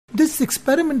This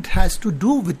experiment has to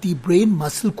do with the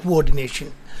brain-muscle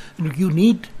coordination. You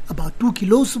need about 2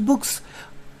 kilos of books.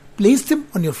 Place them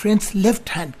on your friend's left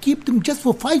hand. Keep them just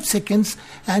for 5 seconds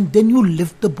and then you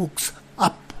lift the books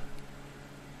up.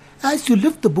 As you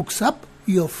lift the books up,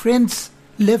 your friend's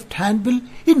left hand will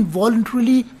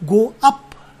involuntarily go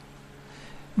up.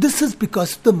 This is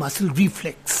because of the muscle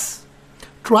reflex.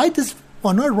 Try this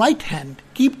on her right hand.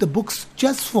 Keep the books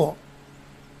just for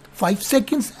 5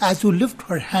 seconds. As you lift,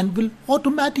 her hand will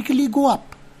automatically go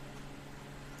up.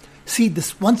 See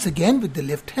this once again with the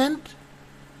left hand.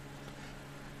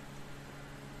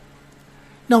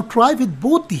 Now try with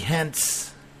both the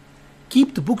hands.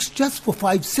 Keep the books just for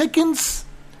 5 seconds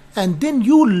and then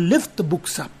you lift the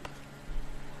books up.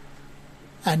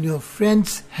 And your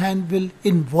friend's hand will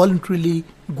involuntarily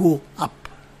go up.